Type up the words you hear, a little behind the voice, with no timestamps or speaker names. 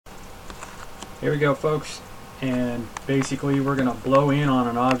Here we go, folks, and basically we're gonna blow in on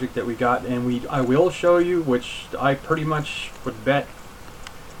an object that we got, and I will show you, which I pretty much would bet,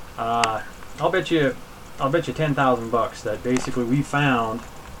 I'll bet you 10,000 bucks that basically we found,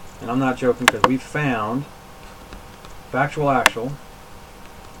 and I'm not joking because we found factual actual,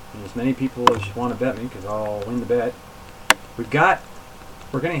 and as many people as want to bet me because I'll win the bet.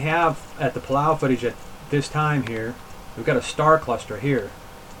 We're gonna have at the plow footage at this time here, we've got a star cluster here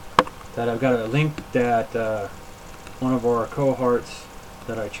that I've got a link that one of our cohorts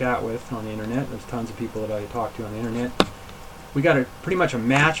that I chat with on the internet, there's tons of people that I talk to on the internet, we got pretty much a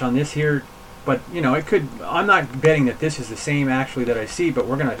match on this here, but you know, it could, I'm not betting that this is the same actually that I see, but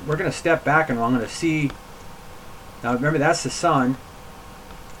we're gonna step back and I'm gonna see. Now remember, that's the sun,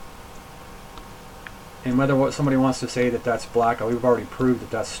 and whether somebody wants to say that that's black, we've already proved that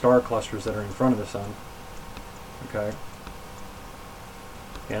that's star clusters that are in front of the sun. Okay.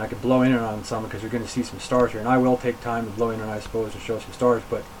 And I could blow in on some because you're going to see some stars here, and I will take time to blow in, and I suppose to show some stars,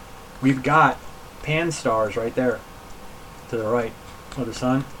 but we've got Pantsarrs right there to the right of the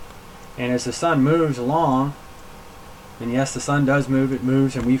sun, and as the sun moves along, and yes, the sun does move, it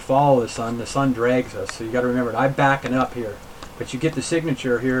moves, and we follow the sun drags us, so you got to remember, I'm backing up here, but you get the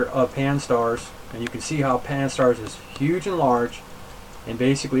signature here of Pantsarrs, and you can see how Pantsarrs is huge and large, and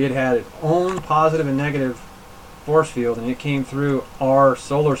basically it had its own positive and negative force field, and it came through our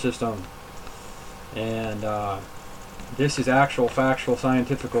solar system, and this is actual factual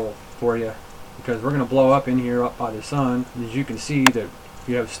scientifical for you, because we're going to blow up in here up by the sun. As you can see that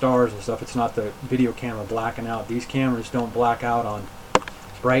you have stars and stuff, it's not the video camera blacking out. These cameras don't black out on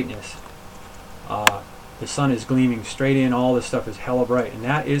brightness. The sun is gleaming straight in, all this stuff is hella bright, and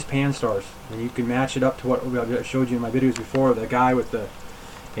that is Pantsarrs, and you can match it up to what I showed you in my videos before, the guy with the,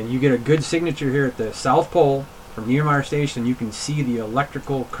 and you get a good signature here at the South Pole. From Nearmire Station, you can see the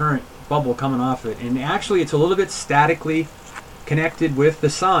electrical current bubble coming off it, and actually it's a little bit statically connected with the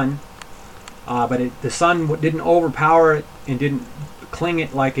sun, but the sun didn't overpower it and didn't cling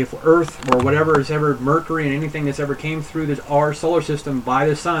it like if Earth or whatever is ever, Mercury and anything that's ever came through our solar system by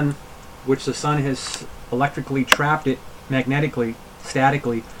the sun, which the sun has electrically trapped it magnetically,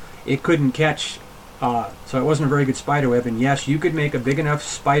 statically, it couldn't catch. So it wasn't a very good spider web, and yes, you could make a big enough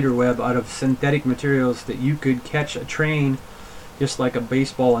spider web out of synthetic materials that you could catch a train just like a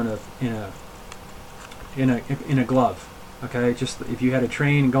baseball in a glove. Okay, just if you had a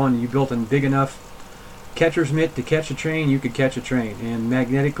train going, you built a big enough catcher's mitt to catch a train, you could catch a train. And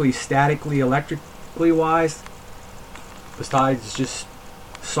magnetically, statically, electrically wise, besides just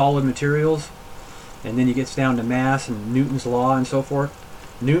solid materials, and then it gets down to mass and Newton's law and so forth.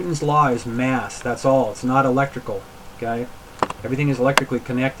 Newton's law is mass, that's all. It's not electrical, okay? Everything is electrically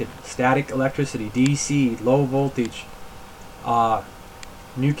connected. Static electricity, DC, low voltage,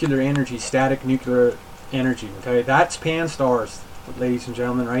 nuclear energy, static nuclear energy, okay? That's Pantsarrs, ladies and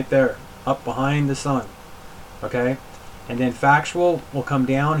gentlemen, right there, up behind the sun, okay? And then factual will come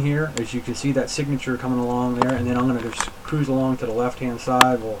down here, as you can see that signature coming along there, and then I'm going to just cruise along to the left-hand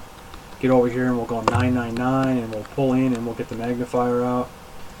side. We'll get over here and we'll go 999, and we'll pull in and we'll get the magnifier out.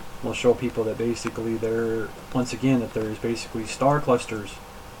 We'll show people that basically once again, that there's basically star clusters,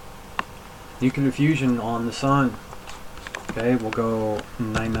 nuclear fusion on the sun. Okay, we'll go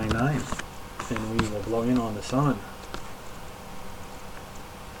 999, and we will blow in on the sun.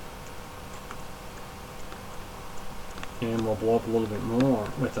 And we'll blow up a little bit more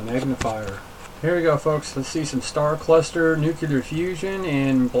with the magnifier. Here we go, folks. Let's see some star cluster, nuclear fusion,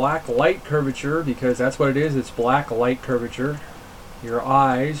 and black light curvature, because that's what it is. It's black light curvature. Your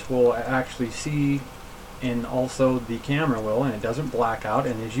eyes will actually see, and also the camera will, and it doesn't black out.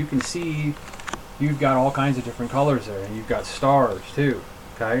 And as you can see, you've got all kinds of different colors there, and you've got stars too,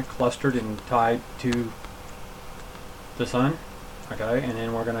 okay, clustered and tied to the sun, okay. And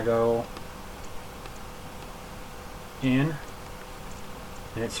then we're gonna go in,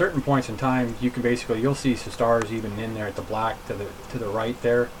 and at certain points in time, you can you'll see some stars even in there at the black to the right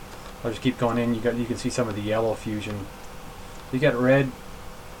there. I'll just keep going in. You can see some of the yellow fusion. You got red,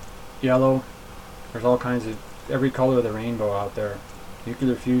 yellow, there's all kinds of, every color of the rainbow out there.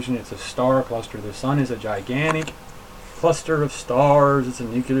 Nuclear fusion, it's a star cluster. The sun is a gigantic cluster of stars. It's a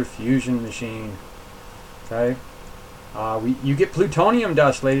nuclear fusion machine. Okay? You get plutonium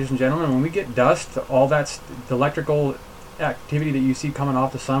dust, ladies and gentlemen. When we get dust, all that's the electrical activity that you see coming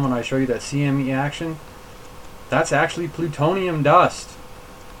off the sun when I show you that CME action, that's actually plutonium dust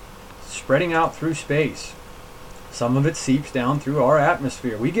spreading out through space. Some of it seeps down through our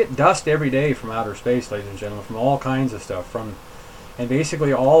atmosphere. We get dust every day from outer space, ladies and gentlemen, from all kinds of stuff. And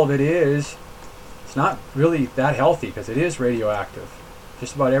basically all of it is, it's not really that healthy because it is radioactive.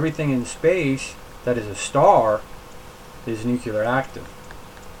 just about everything in space that is a star is nuclear active.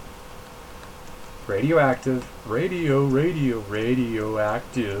 Radioactive, radioactive.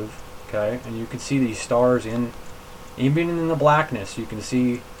 Okay, and you can see these stars even in the blackness. You can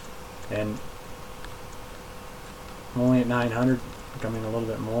see, and I'm only at 900, becoming a little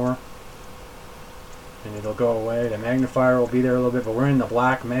bit more, and it'll go away. The magnifier will be there a little bit, but we're in the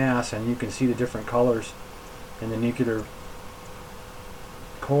black mass, and you can see the different colors in the nuclear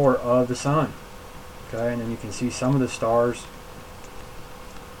core of the sun. Okay, and then you can see some of the stars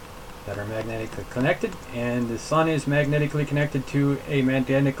that are magnetically connected, and the sun is magnetically connected to a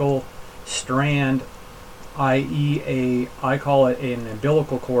magnetical strand, i.e. I call it an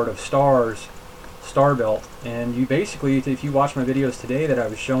umbilical cord of stars, star belt. And you basically, if you watch my videos today that I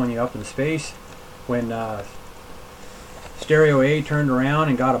was showing you up in space, when stereo A turned around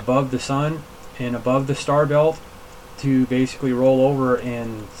and got above the sun and above the star belt to basically roll over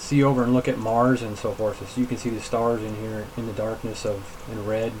and see over and look at Mars and so forth. So you can see the stars in here in the darkness in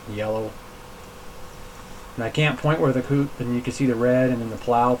red, yellow. And I can't point where the coot, and you can see the red, and then the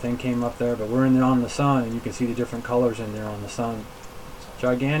plow thing came up there, but we're in there on the sun, and you can see the different colors in there on the sun.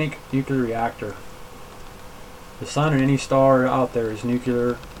 Gigantic nuclear reactor. The sun and any star out there is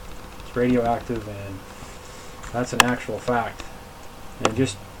nuclear, it's radioactive, and that's an actual fact. And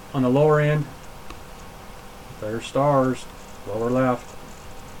just on the lower end, there's stars, lower left.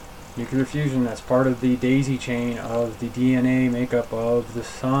 Nuclear fusion, that's part of the daisy chain of the DNA makeup of the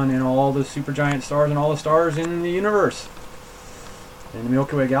sun and all the supergiant stars and all the stars in the universe. In the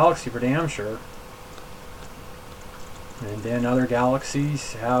Milky Way galaxy, for damn sure. And then other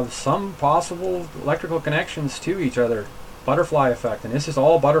galaxies have some possible electrical connections to each other. Butterfly effect, and this is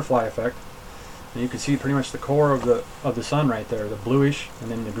all butterfly effect. And you can see pretty much the core of the sun right there, the bluish,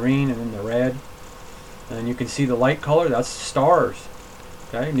 and then the green, and then the red. And then you can see the light color, that's stars.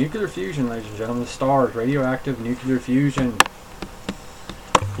 Okay, nuclear fusion, ladies and gentlemen, the stars, radioactive nuclear fusion.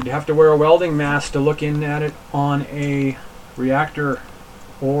 You'd have to wear a welding mask to look in at it on a reactor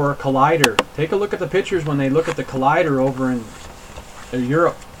or collider. Take a look at the pictures when they look at the collider over in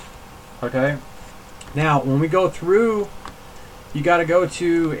Europe. Okay, now when we go through, you got to go to,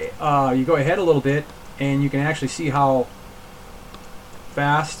 you go ahead a little bit, and you can actually see how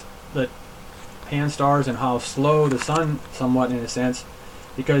fast the Pantsarrs and how slow the sun, somewhat in a sense,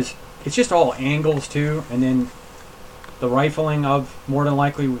 because it's just all angles too, and then the rifling of, more than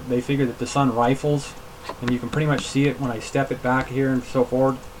likely they figure that the sun rifles, and you can pretty much see it when I step it back here and so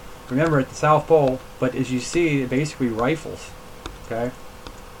forward. Remember, at the South Pole, but as you see, it basically rifles. Okay,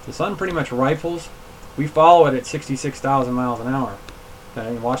 the sun pretty much rifles. We follow it at 66,000 miles an hour.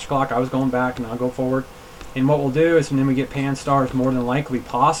 Okay, watch the clock. I was going back, and I'll go forward. And what we'll do is, and then we get Pantsarrs more than likely,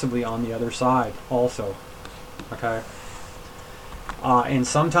 possibly on the other side also. Okay. And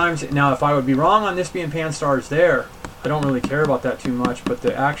sometimes, now if I would be wrong on this being Pantsarrs there, I don't really care about that too much, but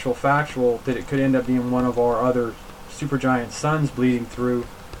the actual factual that it could end up being one of our other supergiant suns bleeding through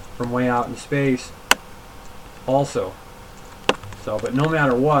from way out in space also. So, but no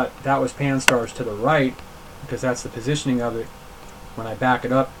matter what, that was Pantsarrs to the right, because that's the positioning of it. When I back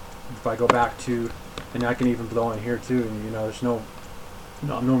it up, if I go back to, and I can even blow in here too, and you know, there's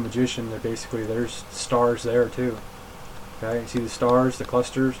I'm no magician. They're basically, there's stars there too. Okay, you see the stars, the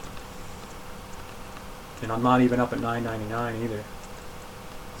clusters, and I'm not even up at 999 either.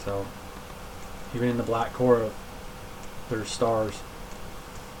 So even in the black core, there's stars.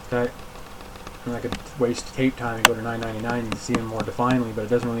 Okay, and I could waste tape time and go to 999 and see them more definely, but it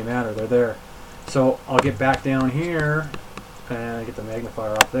doesn't really matter. They're there. So I'll get back down here and get the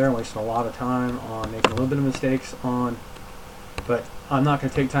magnifier off there. I'm wasting a lot of time on making a little bit of mistakes on, but I'm not going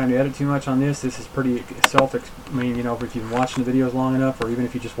to take time to edit too much on this. This is pretty I mean, you know, if you've been watching the videos long enough, or even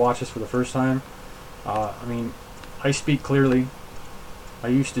if you just watch this for the first time, I mean, I speak clearly. I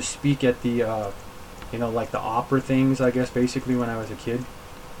used to speak at the, you know, like the opera things, I guess, basically when I was a kid.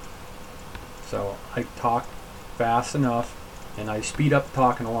 So I talk fast enough, and I speed up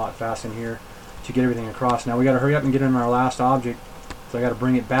talking a lot fast in here to get everything across. Now we got to hurry up and get in our last object, so I got to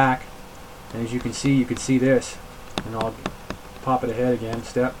bring it back. And as you can see this, and I'll pop it ahead again,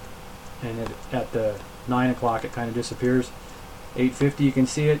 step, and at the 9 o'clock it kind of disappears. 850 you can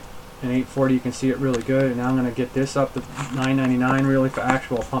see it, and 840 you can see it really good. And now I'm going to get this up to 999 really for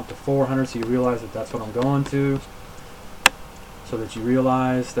actual pump to 400, so you realize that that's what I'm going to, so that you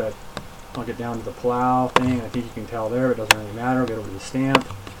realize that I'll get down to the plow thing. I think you can tell there, it doesn't really matter. We'll get over to the stamp,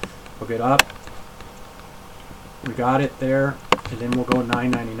 we'll get up, we got it there, and then we'll go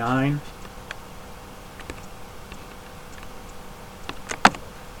 999.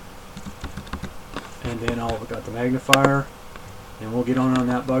 And then I've got the magnifier, and we'll get on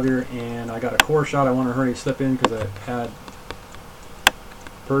that bugger. And I got a core shot I want to hurry slip in because I had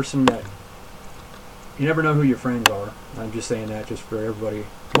a person that, you never know who your friends are. I'm just saying that just for everybody.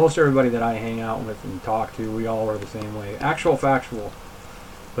 Most everybody that I hang out with and talk to, we all are the same way. Actual, factual.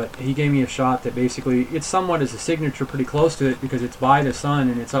 But he gave me a shot that basically, it's somewhat as a signature pretty close to it because it's by the sun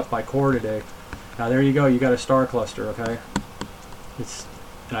and it's up by core today. Now there you go, you got a star cluster, okay?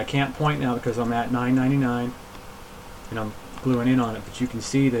 And I can't point now because I'm at 999 and I'm gluing in on it, but you can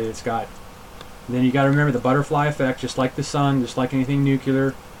see that it's got, and then you got to remember the butterfly effect, just like the sun, just like anything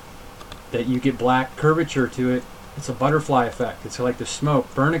nuclear, that you get black curvature to it. It's a butterfly effect. It's like the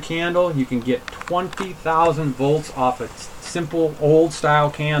smoke. Burn a candle, you can get 20,000 volts off a simple old style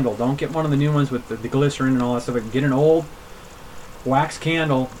candle. Don't get one of the new ones with the glycerin and all that stuff. Get an old wax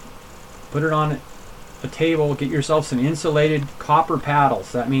candle, put it on a table, get yourself some insulated copper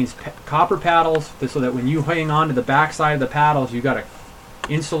paddles. That means copper paddles so that when you hang on to the back side of the paddles, you got it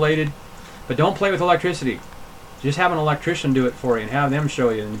insulated. But don't play with electricity. Just have an electrician do it for you and have them show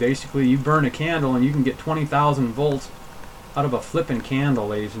you. And basically you burn a candle and you can get 20,000 volts out of a flipping candle,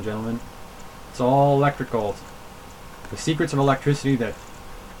 ladies and gentlemen. It's all electrical. The secrets of electricity that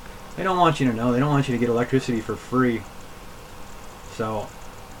they don't want you to know. They don't want you to get electricity for free. So,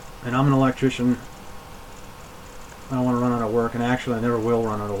 and I'm an electrician. I don't want to run out of work, and actually I never will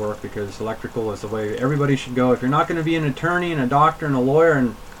run out of work because electrical is the way everybody should go. If you're not going to be an attorney and a doctor and a lawyer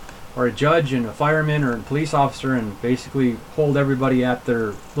and or a judge and a fireman or a police officer and basically hold everybody at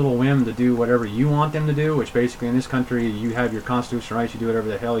their little whim to do whatever you want them to do, which basically in this country you have your constitutional rights, you do whatever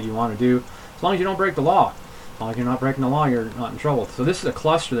the hell you want to do, as long as you don't break the law. As long as you're not breaking the law, you're not in trouble. So this is a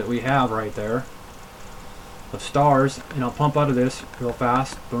cluster that we have right there of stars, and I'll pump out of this real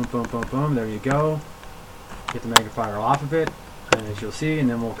fast. Boom, boom, boom, boom. There you go. Get the magnifier off of it, and as you'll see, and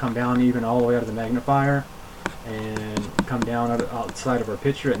then we'll come down even all the way out of the magnifier and come down outside of our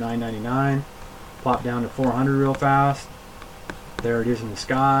picture at 999, plop down to 400 real fast. There it is in the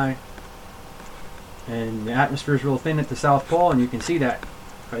sky, and the atmosphere is real thin at the South Pole, and you can see that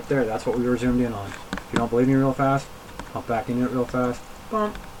right there. That's what we were zoomed in on. If you don't believe me, real fast, pop back into it real fast.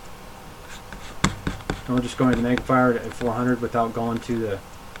 Boom. And we'll just go into the magnifier at 400 without going to the,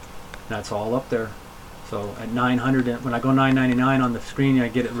 that's all up there. So at 900, when I go 999 on the screen, I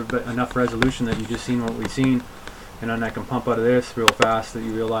get enough resolution that you just seen what we've seen, and then I can pump out of this real fast that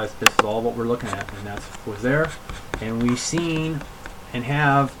you realize this is all what we're looking at, and that's what was there. And we've seen and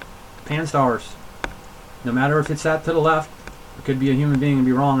have Pantsarrs. No matter if it's that to the left, it could be a human being and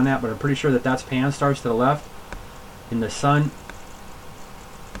be wrong on that, but I'm pretty sure that that's Pantsarrs to the left. And the sun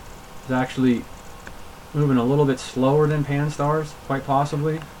is actually moving a little bit slower than Pantsarrs, quite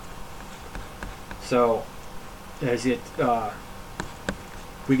possibly. So as it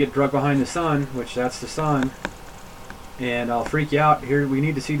we get drugged behind the sun, which that's the sun, and I'll freak you out here. We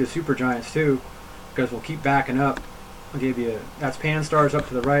need to see the supergiants too, because we'll keep backing up. I'll give you that's Pantsarrs up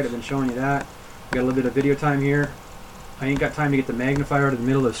to the right. I've been showing you that. Got a little bit of video time here. I ain't got time to get the magnifier to the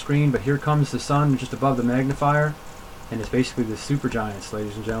middle of the screen, but here comes the sun just above the magnifier, and it's basically the supergiants,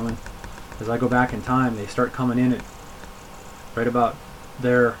 ladies and gentlemen. As I go back in time, they start coming in at right about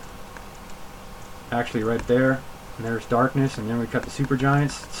there. Actually right there, and there's darkness, and then we got the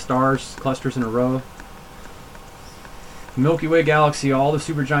supergiants, stars, clusters in a row. Milky Way galaxy, all the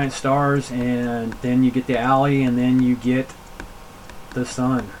supergiant stars, and then you get the alley, and then you get the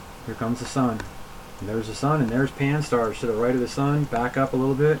sun. Here comes the sun. And there's the sun, and there's Pantsarrs to the right of the sun. Back up a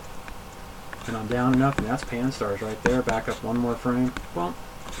little bit, and I'm down enough, and that's Pantsarrs right there. Back up one more frame. Well,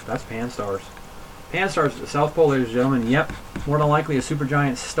 that's Pantsarrs. Pantsarrs at the South Pole, ladies and gentlemen. Yep, more than likely a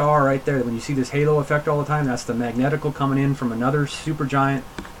supergiant star right there. When you see this halo effect all the time, that's the magnetical coming in from another supergiant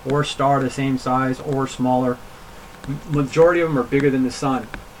or star the same size or smaller. Majority of them are bigger than the sun,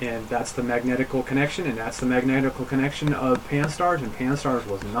 and that's the magnetical connection, and that's the magnetical connection of Pantsarrs, and Pantsarrs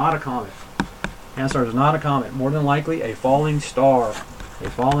was not a comet. Pantsarrs is not a comet. More than likely a falling star, a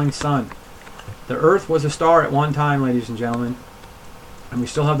falling sun. The Earth was a star at one time, ladies and gentlemen. And we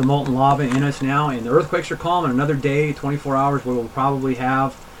still have the molten lava in us now, and the earthquakes are calm. In another day, 24 hours, we will probably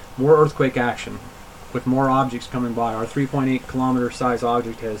have more earthquake action with more objects coming by. Our 3.8 kilometer size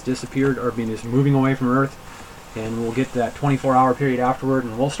object has disappeared, or is moving away from Earth, and we'll get that 24-hour period afterward,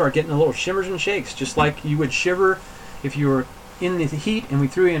 and we'll start getting a little shimmers and shakes, just like you would shiver if you were in the heat and we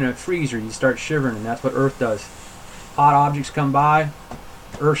threw you in a freezer. You start shivering, and that's what Earth does. Hot objects come by,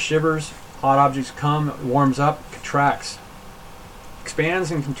 Earth shivers. Hot objects come, it warms up, contracts. Expands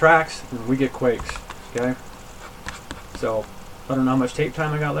and contracts, and we get quakes. Okay, so I don't know how much tape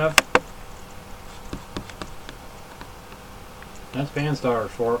time I got left. That's Pantsarrs,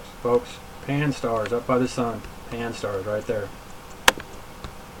 folks. Pantsarrs up by the sun. Pantsarrs right there.